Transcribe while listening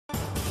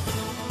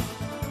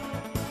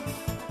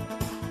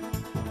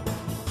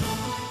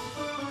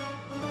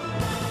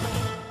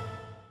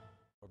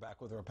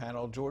With our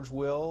panel, George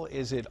Will,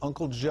 is it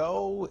Uncle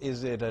Joe?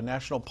 Is it a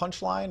national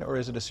punchline, or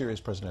is it a serious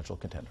presidential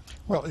contender?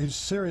 Well, he's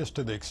serious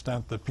to the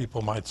extent that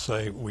people might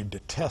say we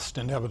detest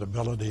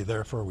inevitability,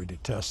 therefore we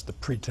detest the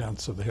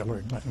pretense of the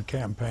Hillary Clinton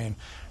campaign.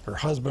 Her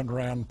husband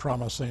ran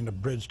promising a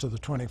bridge to the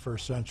 21st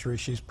century.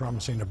 She's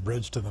promising a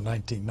bridge to the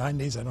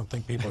 1990s. I don't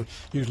think people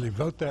usually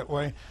vote that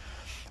way.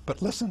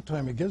 But listen to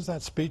him. He gives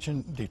that speech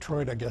in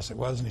Detroit, I guess it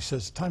was, and he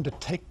says, it's time to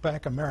take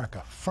back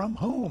America. From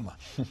whom?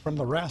 From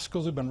the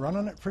rascals who've been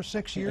running it for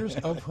 6 years,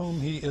 of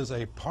whom he is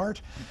a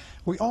part.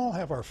 We all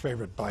have our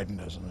favorite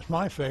Bidenisms.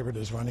 My favorite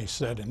is when he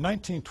said, in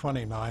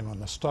 1929, when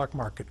the stock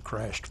market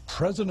crashed,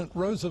 President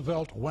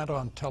Roosevelt went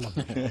on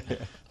television.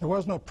 There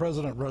was no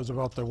President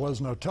Roosevelt, there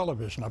was no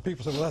television. Now,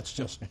 people say, well, that's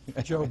just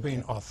Joe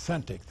being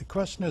authentic. The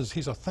question is,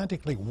 he's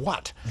authentically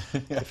what?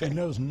 If he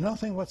knows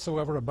nothing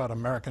whatsoever about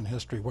American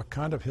history, what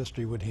kind of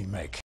history would he make?